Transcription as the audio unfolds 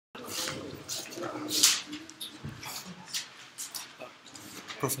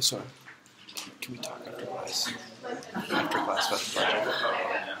Professor, can we talk after class? After class about the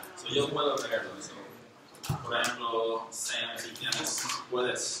project. So yo puedo leerlo. So, por ejemplo, Sam, si tienes,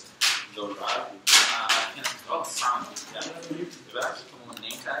 puedes doblar. Oh, sound. ¿Verdad? Como un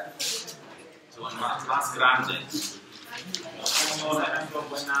name tag. Son más grandes. Como, por ejemplo,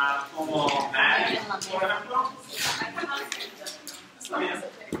 como Mag, por ejemplo. Está bien.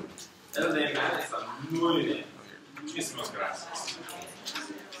 El de Mag está muy bien. Muchísimas gracias.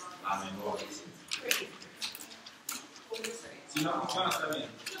 Amén. Si no funciona, está bien.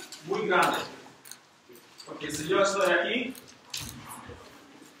 Muy grande. Porque si yo estoy aquí,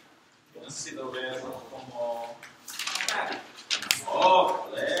 yo necesito ver como... Oh,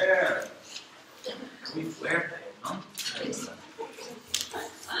 Claire. Muy fuerte, ¿no?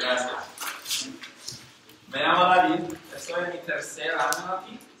 Gracias. Me llamo David. Estoy en mi tercer año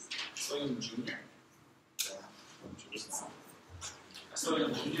aquí. Soy un junior. Soy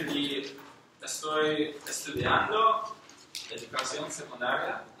un junior y estoy estudiando educación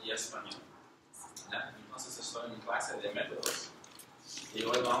secundaria y español. Entonces estoy en clase de métodos y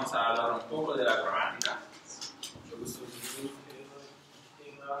hoy vamos a hablar un poco de la gramática.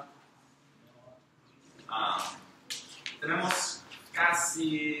 Tenemos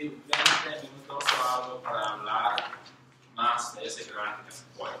casi 20 minutos o algo para hablar más de esa gramática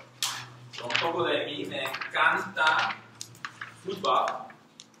hoy. Un poco de mí, me encanta fútbol,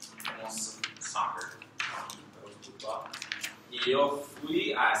 como soccer, fútbol. Y yo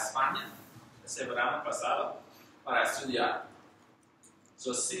fui a España ese verano pasado para estudiar.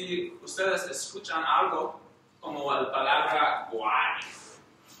 So, si ustedes escuchan algo como la palabra guay,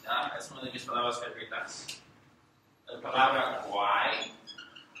 ¿ya? Es una de mis palabras favoritas. La palabra guay,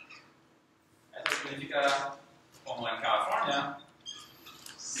 eso significa, como en California,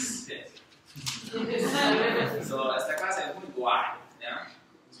 sí. So, esta clase es muy guay, ¿ya?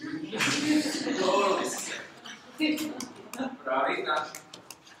 Todo lo que se Pero ahorita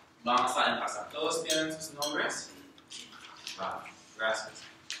vamos a empezar. ¿Todos tienen sus nombres? Gracias.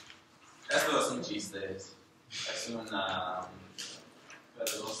 Esto es un chiste. Es una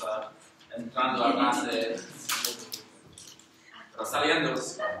verdosa entrando a clase, pero saliendo.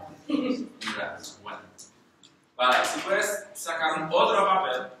 Bueno. Vale, si puedes sacar un otro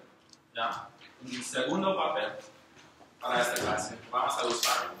papel, ¿ya? Un segundo papel para esta clase. Vamos a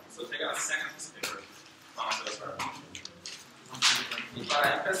usarlo. So take a second piece of paper. Vamos a usarlo. Y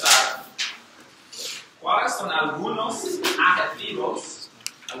para empezar, ¿cuáles son algunos adjetivos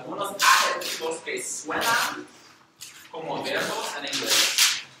que suenan como verbos en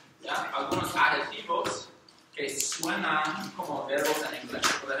inglés? ¿Ya? Algunos adjetivos que suenan como verbos en inglés.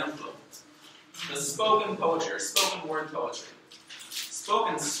 Por ejemplo, the spoken poetry, spoken word poetry.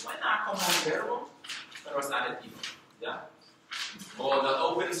 Spoken suena como un verbo, pero es adjetivo. ¿Ya? O the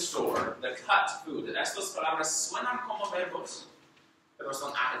open store, the cut food. Estas palabras suenan como verbos, pero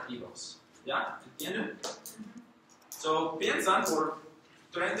son adjetivos. ¿Ya? ¿Entienden? So, piensan por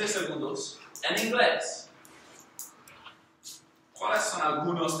 30 segundos en inglés. ¿Cuáles son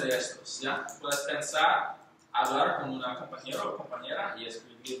algunos de estos? ¿Ya? Puedes pensar, hablar con una compañera o compañera y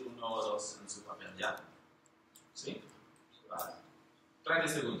escribir uno o dos en su papel. ¿Ya? ¿Sí? Vale. 30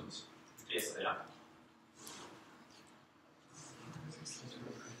 segundos. Empieza, ¿ya?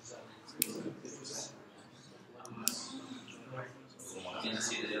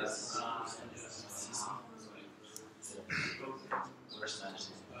 ¿Tienes ideas?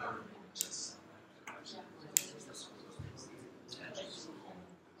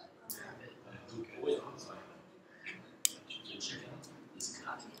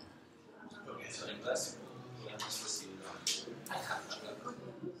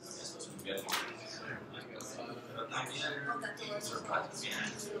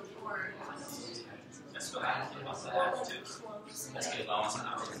 Es que vamos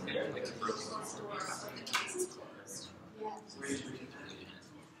a aprender de qué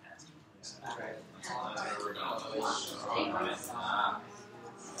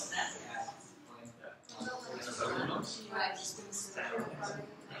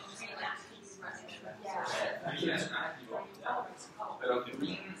pero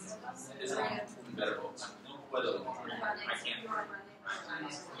green es un verbo. No puedo. I can't.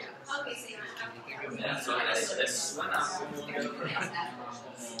 Suena como un verbo.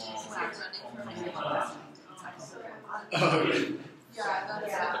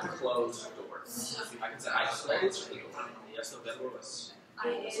 A closed door. I can say I closed the door. Y este verbo es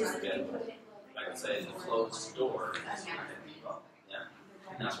un verbo. I can say the closed door. Yeah.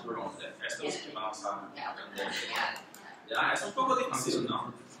 And that's what we're going to do. Esto es que vamos a aprender. Ya, es un poco difícil,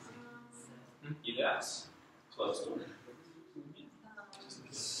 ¿no? Ideas. Closed door.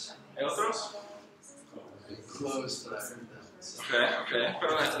 ¿Hay otros? Close, but I heard that. Ok,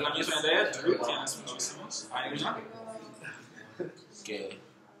 pero es la misma idea. Root tienes uno, decimos. ¿Hay una? Que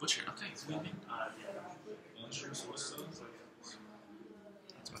butcher, ok, muy bien.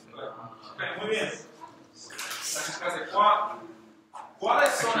 Ok, muy bien. Gracias, clase.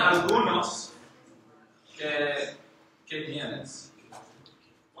 ¿Cuáles son algunos que tienes?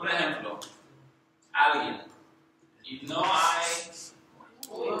 Un ejemplo. Alguien. Y no hay.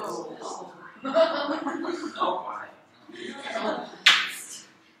 No hay.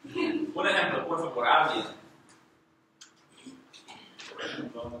 Un ejemplo, por favor, alguien. Por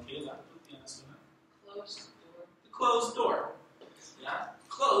ejemplo, Michaela, tú tienes una. Closed door. ¿Ya?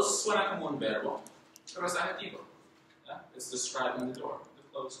 Close suena como un verbo, pero es adjetivo. ¿Ya? It's describing the door, the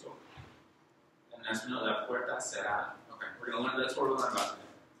closed door. En español, la puerta cerrada. Okay, that's what we're going to learn about today.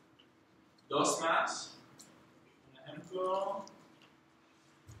 Dos más. Un ejemplo.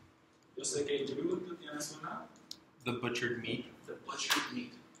 Yo sé que Drew, tú tienes una. The butchered meat. The butchered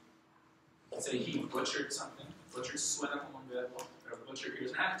meat. Say he butchered something. Butchered suena como un verbo, pero butchered here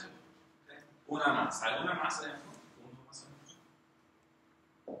is an adjective. Okay? Una más. ¿Hay una más ejemplo? Uno más ejemplo.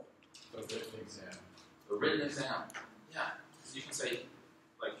 The written exam. The written exam. Yeah. So you can say,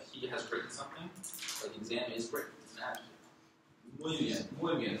 like, he has written something. Like, exam is written. It's an adjective. Muy bien,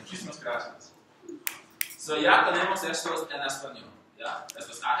 muy bien. Muchísimas gracias. So ya tenemos estos en español. ¿Ya?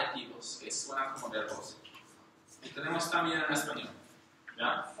 Estos adjetivos que suenan como verbos. Y tenemos también en español.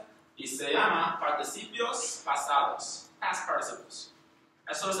 ¿Ya? Y se llama participios pasados. Past participles.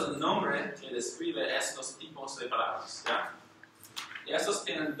 Eso es el nombre que describe estos tipos de palabras. ¿Ya? Y estos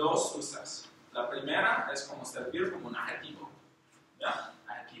tienen dos usos. La primera es como servir como un adjetivo. ¿Ya?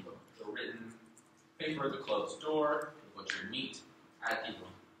 Adjetivo. The written paper, the closed door, the butchered meat. Adjetivo.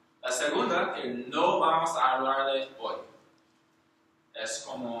 La segunda, que no vamos a hablar de hoy. Es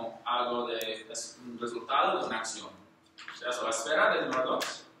como algo de, es un resultado de una acción. O sea, eso, la esfera del número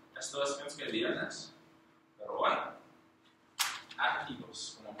 2, esto es pienso que viernes, pero hoy,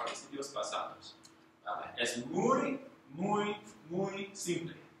 adjetivos, como participios pasados. ¿Vale? Es muy, muy, muy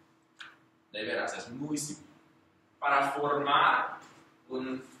simple. De veras, es muy simple. Para formar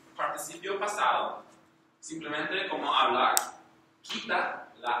un participio pasado, simplemente como hablar,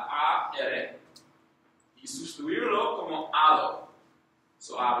 quita la AR y sustituirlo como ado.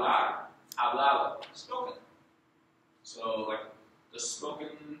 So, hablar, hablado, spoken. So, like the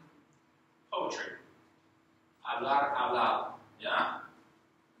spoken poetry. Hablar, hablado. ¿Ya?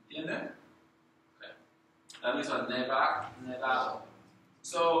 ¿Entienden? Okay. That means like nevar, nevado.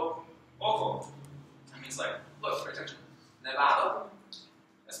 So, ojo. That means like, look, pay attention. Nevado.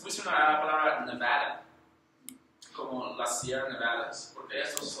 Es muy similar a la palabra Nevada. Como las Sierra Nevadas. Porque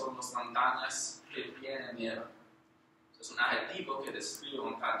esos son las montañas que tienen nieve. Es un adjetivo que describe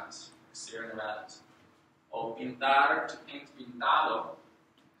montañas, Sierra Nevadas. O pintar, to paint, pintado.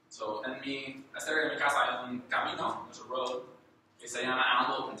 So, cerca de mi casa hay un camino, there's a road, que se llama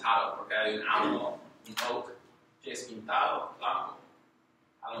álamo pintado, porque hay un álamo, un oak, que es pintado, blanco.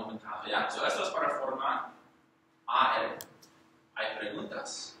 Álamo pintado, ¿ya? So, esto es para formar AR. Hay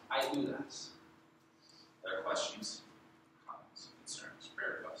preguntas, hay dudas. There are questions, comments, concerns,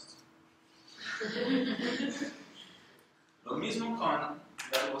 prayer requests. Lo mismo con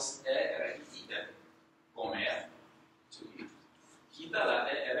verbos ER y IR. Comer, to eat. Quita la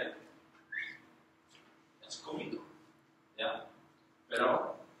ER, es comido. ¿Ya?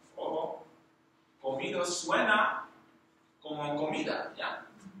 Pero, ojo, comido suena como comida, ¿ya?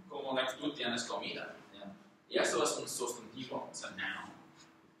 Como que tú tienes comida, ¿ya? Y eso es un sustantivo, es un noun.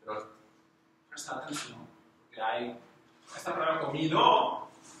 Pero, presta atención, porque hay esta palabra comido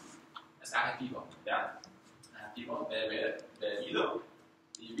es adjetivo, ¿ya? Adjetivo, beber, bebido,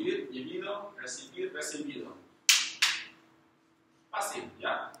 vivir, vivido, recibir, recibido. Fácil,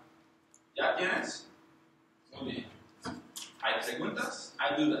 ¿ya? ¿Ya tienes? Muy bien. ¿Hay preguntas?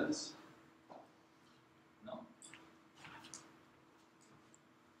 ¿Hay dudas? ¿No?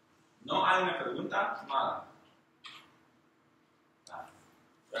 No hay una pregunta mala.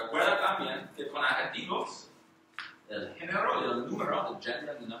 Recuerda también que con adjetivos, el género y el número, el gender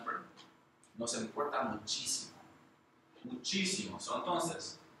and the number, nos importa muchísimo. Muchísimo. So,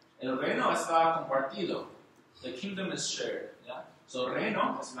 entonces, el reino está compartido. The kingdom is shared. ¿Ya? So,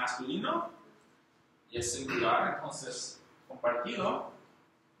 reino es masculino y es singular, entonces, compartido,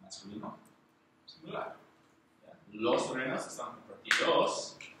 masculino, singular. ¿Ya? Los reinos están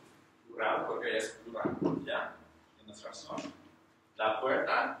compartidos, plural, porque es plural. ¿Ya? ¿Tienes razón? La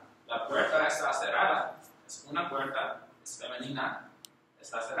puerta está cerrada. Es una puerta, es femenina,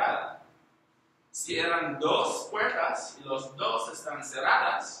 está cerrada. Si eran dos puertas y los dos están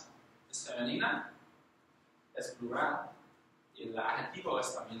cerradas, es femenina, es plural. Y el adjetivo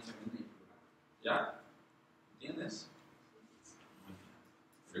es también femenino y plural. ¿Ya? ¿Entiendes? Muy bien.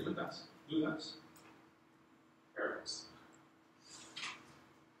 ¿Preguntas? ¿Dudas? Perfecto.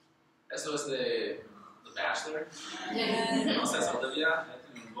 Esto es de The Bachelor. ¿Conoces a Olivia?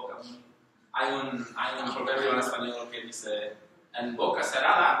 Hay un proverbio en español que dice: en boca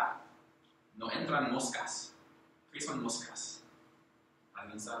cerrada no entran moscas. ¿Qué son moscas?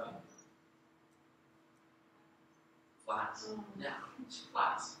 ¿Alguien sabe? Flies. Yeah,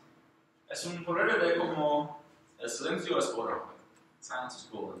 flies. Es un proverbio de como el silencio es oro. Silence is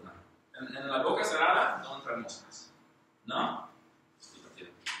gold. En la boca cerrada no entran moscas. ¿No?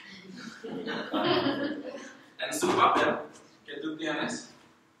 En su papel que tú tienes,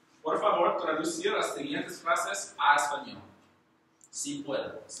 por favor, traducir las siguientes frases a español. Si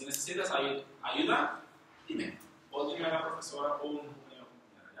puedo. Si necesitas ayuda, dime. O dime a la profesora o un compañero.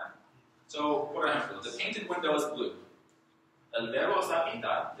 So, por ejemplo, the painted window is blue. El verbo está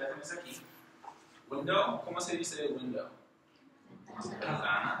pintar, ya tienes aquí. Window, ¿cómo se dice window?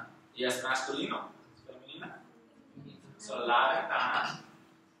 Ventana. ¿Y es masculino? ¿Es femenina? So, la ventana.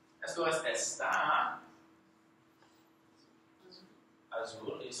 Esto es está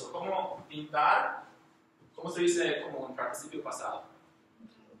azul. Y so, ¿cómo pintar? ¿Cómo se dice como en participio pasado?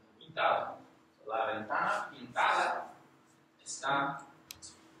 Pintado. La ventana pintada está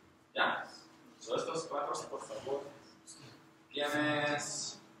azul. ¿Ya? So, estos cuatro, por favor.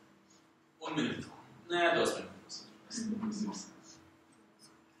 Tienes 1 minuto. 2 minutos.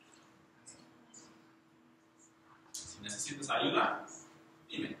 Si necesitas ayuda,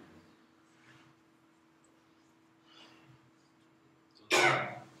 dime.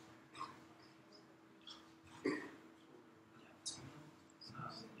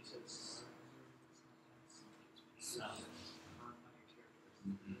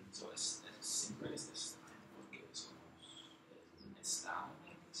 So, siempre es esta, porque es como el estado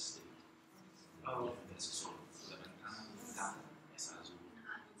en el state. Es solo la ventana pintada es azul,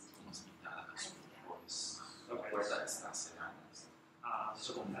 como es pintada azul, pues la puerta está cerrada.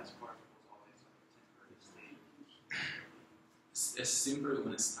 So that's particles always temporary state. Es siempre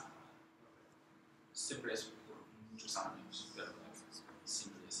un estado. Siempre es por muchos años, pero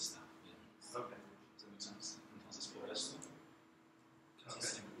siempre es estado. Okay. Entonces, por eso, casi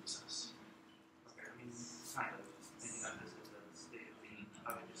siempre usas. Okay. I mean, kind of thinking of this as a state of being. I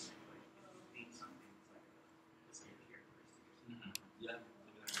would just think like being something like a state characteristic. Ya,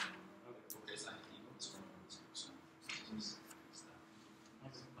 Okay. porque es adjetivo, es como se usa. Entonces, está.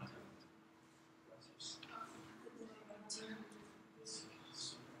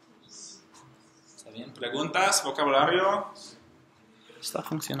 ¿Está bien? ¿Preguntas? ¿Vocabulario? ¿Está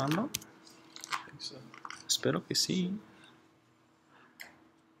funcionando? Espero que sí.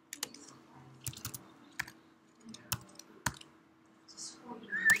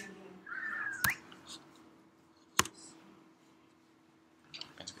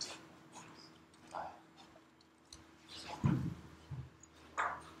 Pienso que sí.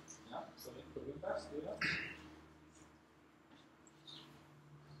 ¿Ya? ¿Está bien? ¿Preguntas? ¿Dudas?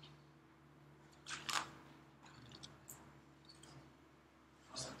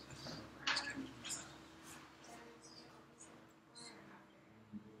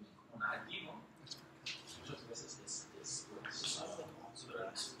 Un adjetivo muchas veces es usado sobre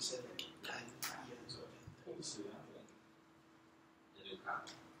la sucede. Educar.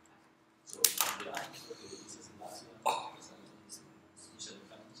 So, cambiar lo que dices en la ciudad. Muchas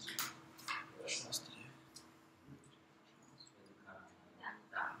diferencias. Educar.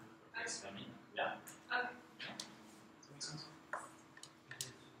 Porque es femenino. ¿Ya?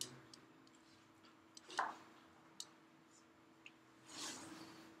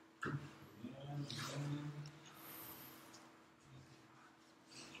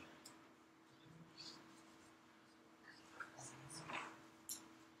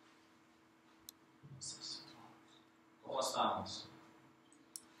 ¿Cómo estamos?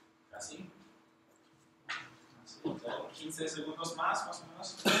 ¿Casi? 15 segundos más o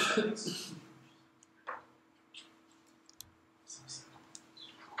menos.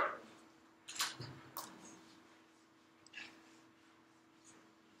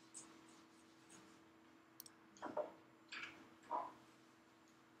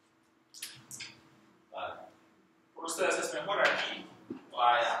 Vale. ¿Por ustedes es mejor aquí o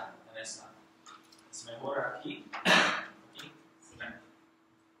allá en esta? ¿Es mejor aquí? Aquí.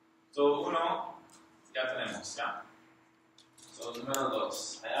 So, 1 ya tenemos, ¿ya? So, número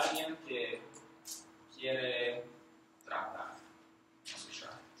 2. ¿Hay alguien que quiere tratar?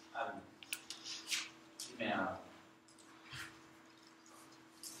 Escuchar. Alguien. Dime algo.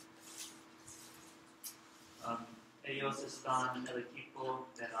 ellos están el equipo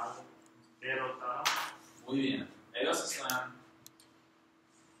derrotado. Muy bien. Ellos están.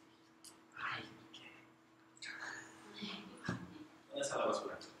 Ay, ¿dónde está la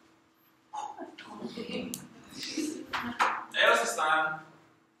basura? Ellos están.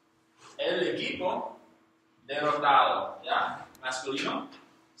 El equipo derrotado. ¿Ya? Masculino.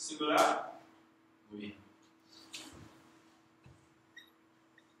 Singular. Muy bien.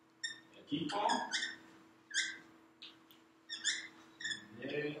 Equipo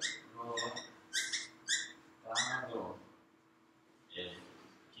derrotado. El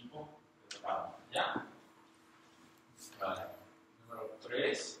equipo derrotado. ¿Ya? Vale. Número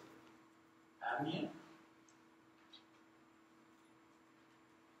 3. Alguien.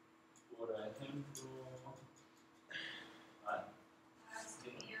 Por ejemplo. Vale.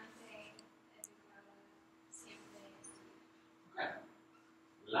 Estudiante educado siempre estudia. Okay.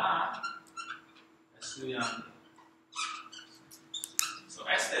 La estudiante. So,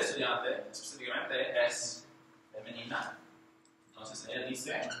 este estudiante específicamente es femenina. Entonces ella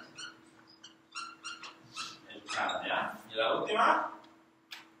dice educada, ¿ya? Y la última.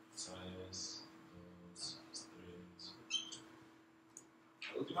 Eso es 2, 3.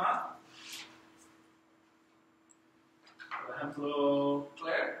 La última. Por ejemplo,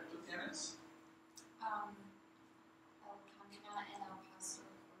 Claire, ¿tú tienes? El camina en el paso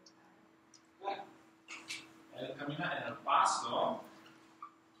cortado. Él camina en el pasto.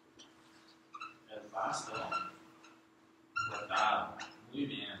 El pasto cortado. Muy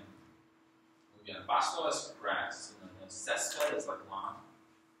bien. Muy bien. El pasto es grass. El césped es like lawn.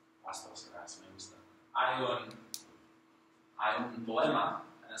 Pasto es grass. Me gusta. Hay un poema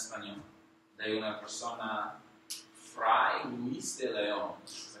en español de una persona, Fray Luis de León,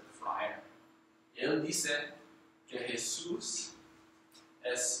 es like friar. Él dice que Jesús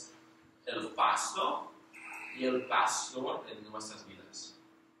es el pasto y el pastor en nuestras vidas.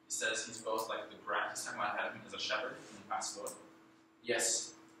 He says he's both like the grass, he's talking about him as a shepherd and a pastor.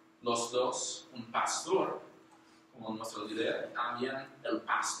 Yes, los dos, un pastor, como nuestro líder, y también el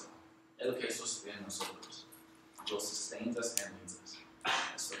pasto, el que sostiene a nosotros. Dios sustains us and leads us.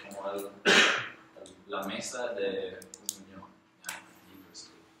 Esto como la mesa de comunión.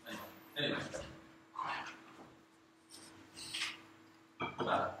 Anyway.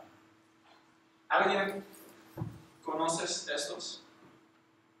 Vale. ¿Alguien conoces estos?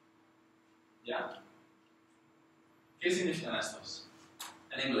 ¿Ya? ¿Qué significan estos?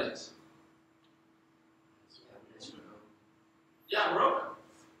 En inglés. Yeah, broken.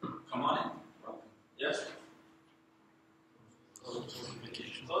 Come on in. Broken. Yes?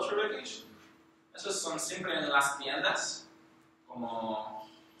 Culture vacation. Esos son siempre en las tiendas, como,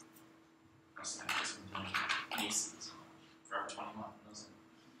 no sé, Macy's, Forever 21, no sé.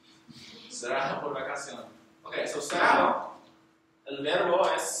 Cerrado por vacación. Ok, so cerrado, el verbo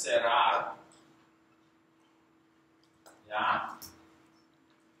es cerrar. Ya.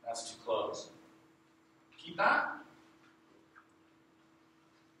 That's to close. Quita.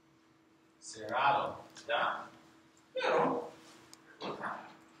 Cerrado. Ya. Pero, otra.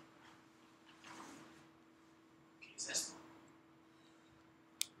 ¿Qué es esto?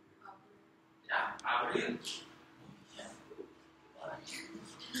 Ya, abrir.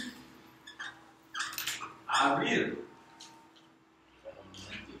 Abrir. Pero un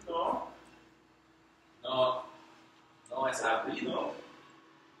momentito. No es abrido.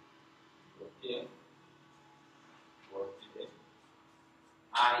 ¿Por qué? Porque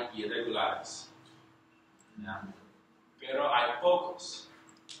hay irregulares. ¿Ya? Pero hay pocos.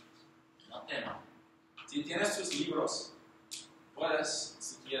 No tema. Si tienes tus libros, puedes,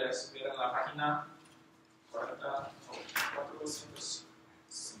 si quieres, ver en la página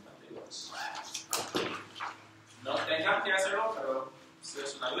 452. No tengan que hacerlo, pero si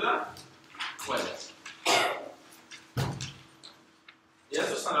es una ayuda, puedes. Y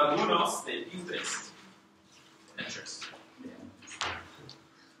estos son algunos de Pinterest.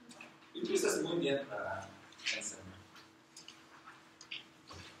 Pinterest es muy bien para enseñar.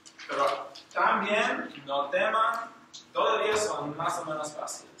 Pero también, no teman, todavía son más o menos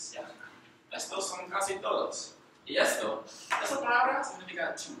fáciles. ¿Ya? Estos son casi todos. Y esta palabra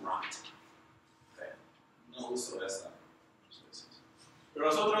significa to rot. Okay. No uso esta muchas veces. Pero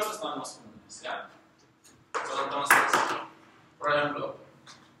los otros están más comunes. ¿Ya? Entonces, por ejemplo,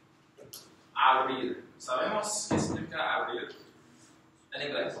 abrir. ¿Sabemos qué significa abrir en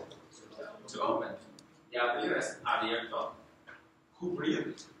inglés? To open. Y abrir es abierto.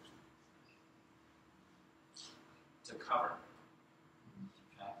 Cubrir. To cover.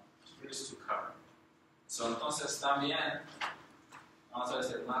 Okay. Cubrir is to cover. So, entonces también, vamos a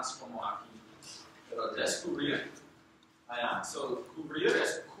decir más como aquí, pero descubrir ¿Ya? So, cubrir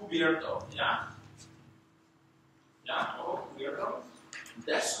es cubierto, ¿ya? ¿Ya? Ojo, cubierto.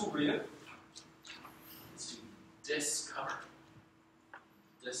 Descubrir es to discover.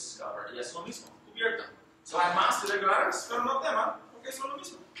 Discover. Y es lo mismo, cubierto. So, hay más irregulares, pero no teman, porque es lo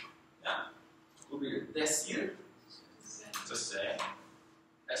mismo. ¿Ya? Cubrir. Decir. To say.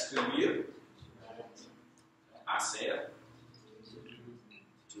 Escribir. Hacer.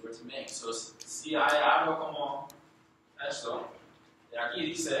 Do or to make. So, si hay algo como esto, y aquí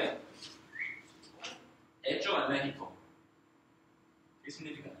dice hecho en México. ¿Qué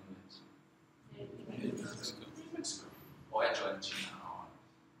significa en inglés? México. O hecho en China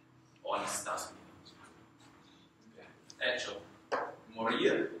o en Estados Unidos. Okay. Hecho.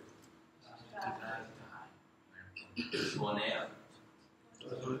 Morir. Poner.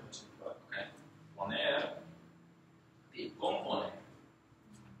 Okay. Poner y componer.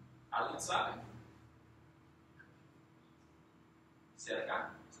 ¿Alguien sabe?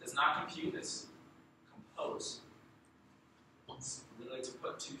 Cerca. It's not compute, it's compose. It's really to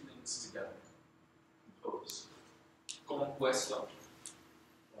put two things together. Compose. Compuesto.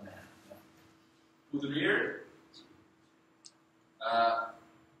 Poner. Pudrir.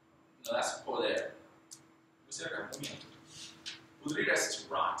 No, that's poder. Muy cerca, muy bien. Pudrir es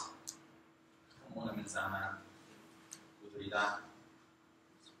to rot. Como una manzana. Pudrida.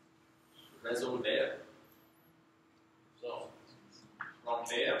 Resolver. So,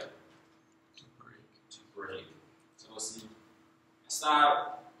 romper. To break. So, si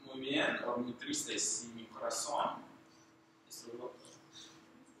está muy bien o muy triste, si mi corazón es roto.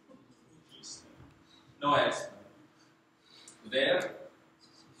 No es. Ver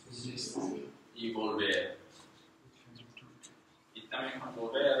y volver. Y también con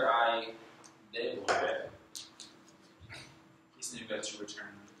volver hay devolver. ¿Qué significa to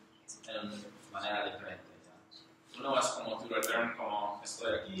return? En manera diferente. ¿Ya? Uno es como to return, como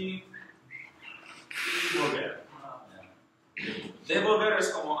estoy aquí y volver. ¿Ya? Devolver es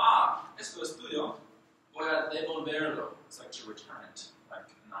como, esto es tuyo, voy a devolverlo. It's like to return it, like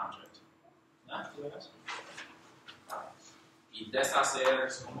an object. ¿Ya? ¿Tú ves? Y deshacer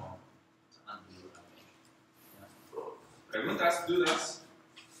es como to undo también. ¿Ya? ¿Preguntas, dudas?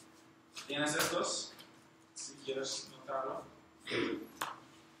 ¿Tienes estos? Si quieres notarlo.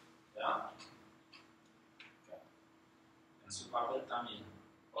 ¿Ya? Okay. En su papel también.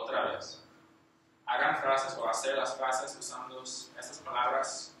 Otra vez. Hagan frases o hacer las frases usando esas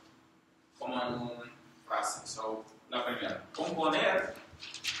palabras como en una frase. So, la primera. Componer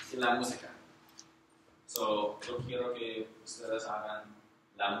y la música. So, yo quiero que ustedes hagan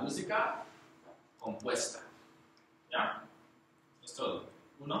la música compuesta. ¿Ya? Es todo.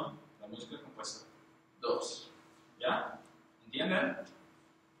 1. La música compuesta. 2. ¿Ya? ¿Entienden?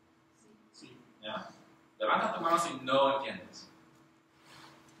 Sí. ¿Ya? Levanta tu mano si no entiendes.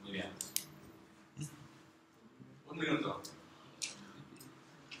 Muy bien. 1 minuto.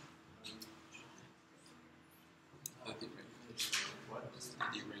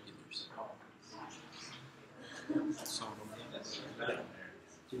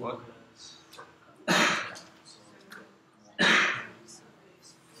 What?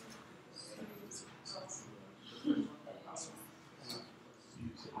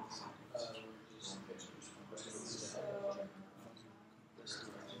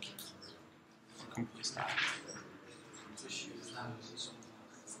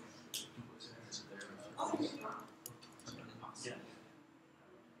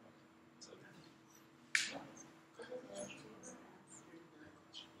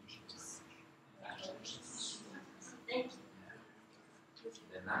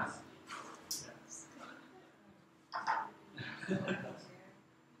 De nada.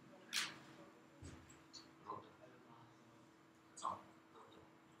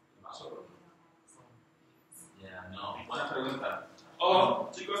 Ya, no. Buena pregunta.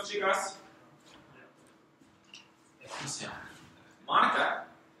 Chicos, chicas. Marca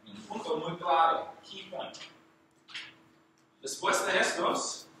un punto muy clave. Key point. Después de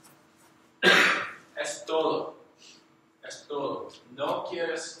estos, es todo. Es todo.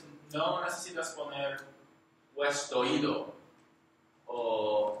 No necesitas poner vuestro oído,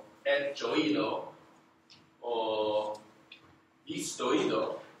 o hecho oído, o visto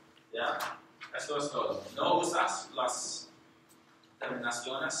oído. ¿Ya? Esto es todo. No usas las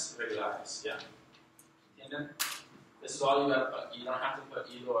terminaciones regulares. ¿Ya? ¿Entienden? This is all you got to put. You don't have to put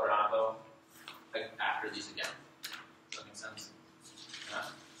ido or ado like after these again. Does that make sense?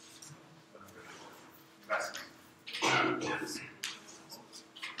 Yeah? Gracias.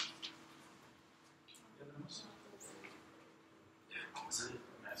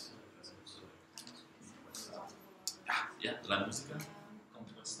 Yeah. ¿La música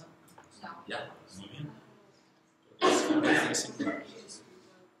compuesta? No. Ya, muy bien.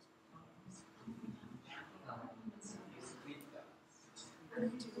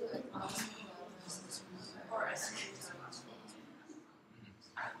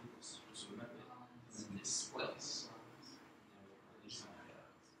 Después.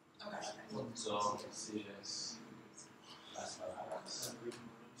 So, si es las palabras.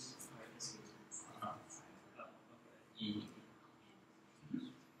 Ajá. Y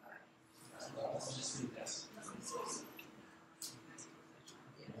las palabras escritas.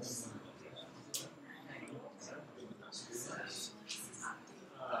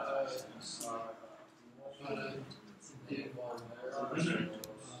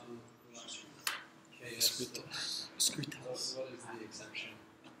 Escritas. What is the exception?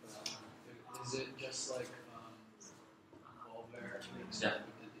 Is it just like Volver? Ya.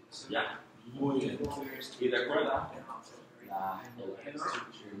 Ya, muy bien. Y recuerda el género.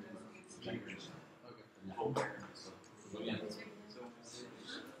 Muy bien.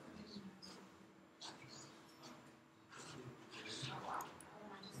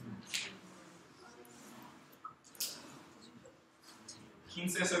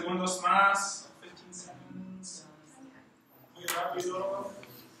 $15 segundos más. 15 seconds. Muy rápido.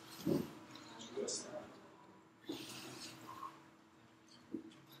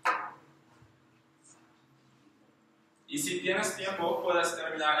 Y si tienes tiempo, puedes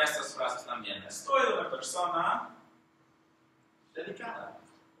terminar estas frases también. Estoy una persona dedicada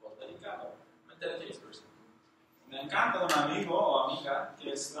o dedicado. A dedicated person. Me encanta un amigo o amiga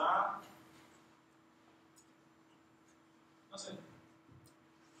que está, no sé,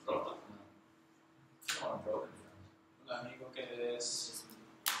 roto. No, broken. Un amigo que es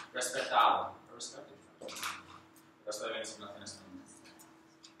respetado. Respected. Pero estoy bien si no tienes tiempo.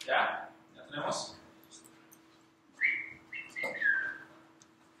 ¿Ya? ¿Ya tenemos?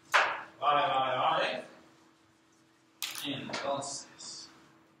 Vale. Entonces,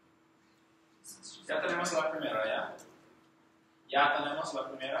 ya tenemos la primera, ¿ya? Ya tenemos la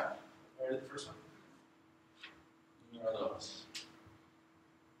primera. Where is the first one? Número 2.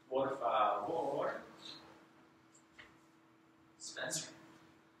 Por favor. Spencer.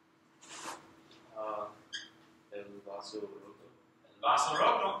 El vaso roto. El vaso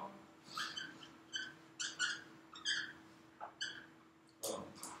roto.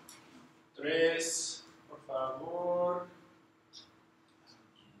 3, por favor.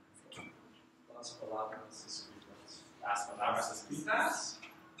 Las palabras escritas. Las palabras escritas.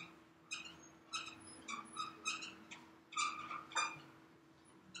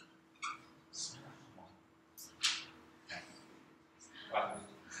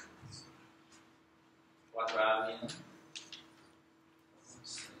 4 a alguien.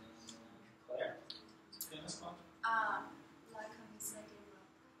 Claire, ¿tienes cuánto? La camisa de ropa.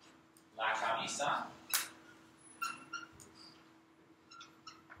 La camisa.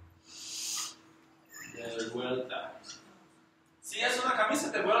 De vuelta. Si es una camisa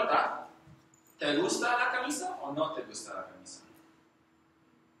de vuelta, ¿te gusta la camisa o no te gusta la camisa?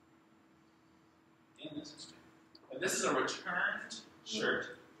 ¿Entiendes? If this is a returned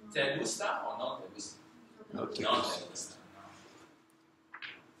shirt, ¿te gusta o no te gusta? No te No gusta. te gusta. No.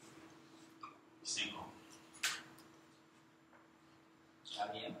 5.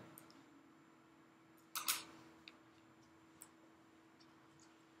 ¿Alguien?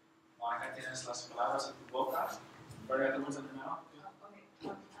 Acá tienes las palabras en tu boca. ¿Verdad? ¿Te gusta primero?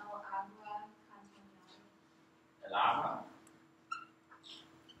 Okay. El agua.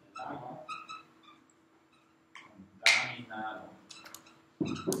 El agua. Contaminado.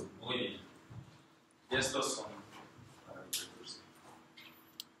 Muy bien. Y estos son para el recurso.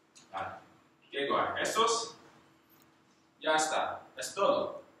 Vale. ¿Qué guay? Estos ya está. Es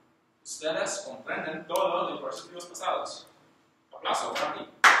todo. Ustedes comprenden todo de participles pasados. Aplauso para mí.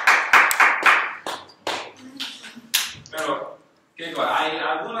 Pero, ¿qué guay? Hay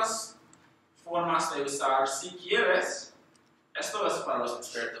algunas formas de usar. Si quieres, esto es para los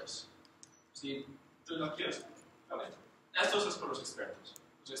expertos. Si tú no quieres, vale. Esto es para los expertos.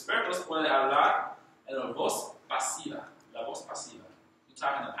 Los expertos pueden hablar en la voz pasiva. La voz pasiva. You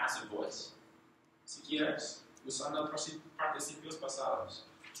talk in a passive voice. Si quieres, usando participios pasados.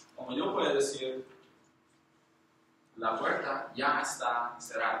 Como yo puedo decir, la puerta ya está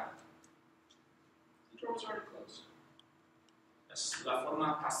cerrada. The door is already closed. Es la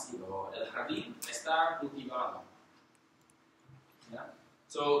forma pasiva. El jardín está cultivado. ¿Ya?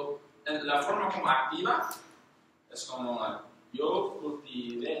 So, la forma como activa es como yo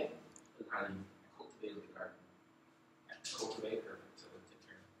cultivé el jardín.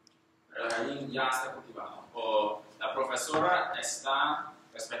 El jardín ya está cultivado. O la profesora profesora está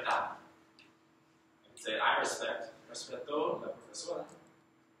respetada. I could say, I respect, respeto la profesora.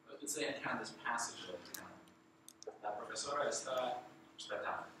 I could say in kind of this passage of la profesora está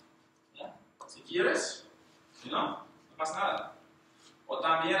respetada. ¿Ya? Si quieres, si no, no pasa nada. O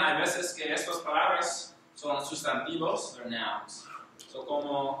también hay veces que estas palabras son sustantivos, they're nouns. So,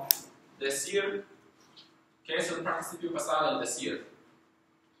 como decir, ¿qué es el participio pasado en decir?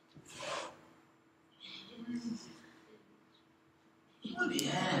 Muy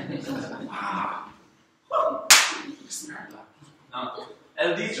bien. Wow. Experta. No,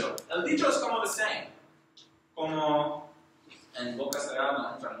 el dicho. El dicho es como the saying. Como en boca cerrada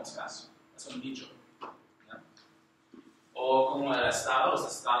no entran moscas. Es un dicho. ¿Ya? O como el estado, los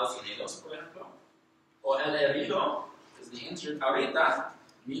Estados Unidos, por ejemplo. O el herido, es the injured. Ahorita,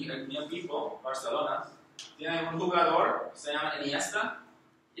 mi equipo, Barcelona, tiene un jugador, se llama Iniesta,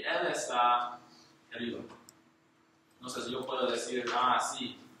 y él está herido. Entonces yo puedo decir,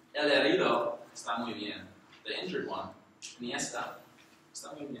 sí, el herido está muy bien. The injured one, Iniesta,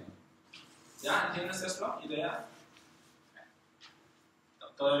 está muy bien. ¿Ya? ¿Entiendes esto? ¿Idea?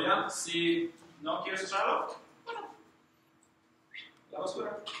 ¿Todavía? Si no quieres usarlo, bueno, la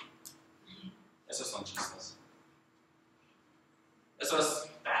basura. Esos son chistes. Eso es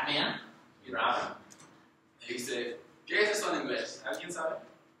Batman y Robin. Y dice, ¿qué es eso en inglés? ¿Alguien sabe?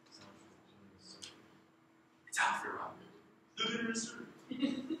 It's Alfred Robin.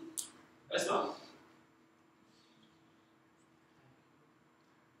 ¿Esto?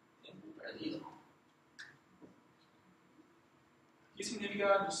 Tiempo perdido. ¿Qué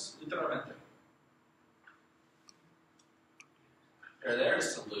significa literalmente? Perder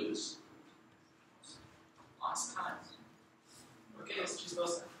is to lose. Last time. ¿Por qué es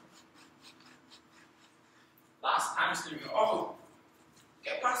chistosa? Last time significa,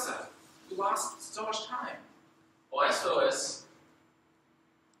 ¿qué pasa? You lost so much time. O eso es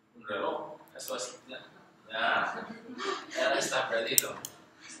un reloj. Eso es, ya. Él está perdido.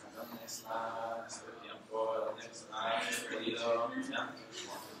 ¿Dónde está? ¿Este tiempo? ¿Dónde está? ¿Está perdido? ¿Ya?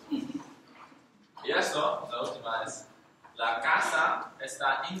 Y eso, la última es, la casa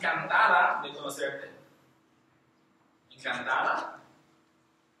está encantada de conocerte. ¿Encantada?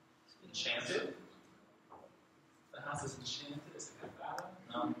 Enchanted? The house is enchanted, ¿es encantada?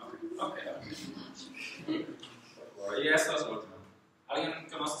 No, okay. Y esto es lo último. ¿Alguien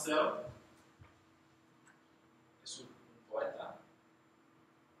conoce a él? Es un poeta.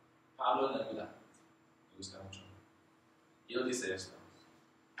 Pablo Neruda. Me gusta mucho. Y él dice esto.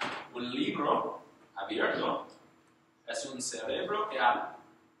 Un libro abierto es un cerebro que habla.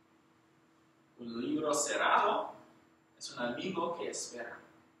 Un libro cerrado es un amigo que espera.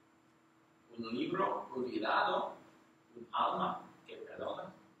 Un libro olvidado, un alma que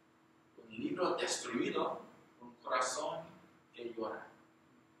perdona. Un libro destruido, un corazón que llora.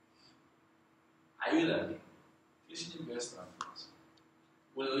 Ayúdame. ¿Qué significa esto?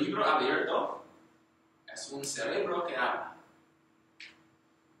 Un libro abierto es un cerebro que habla.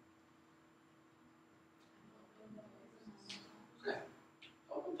 Okay.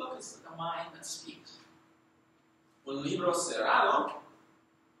 Open book is a mind that speaks. Un libro cerrado,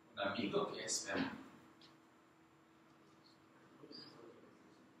 un amigo que espera.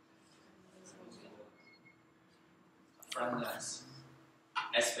 A friend that's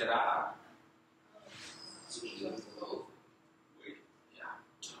esperar. Wait. Yeah,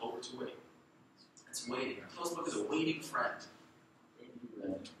 to hope to wait. It's waiting. A closed book is a waiting friend.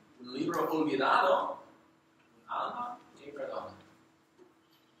 Un libro olvidado, un alma que perdona.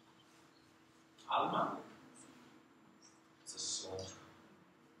 Alma is a soul.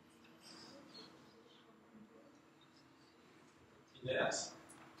 Ideas?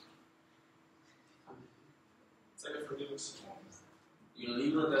 It's like a forgiving soul. Y un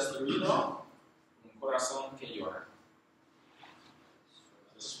libro destruido, un corazón que llora.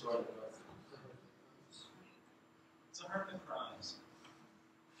 Destroyed. It's a heart that cries.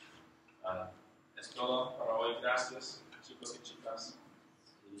 Es todo para hoy. Gracias.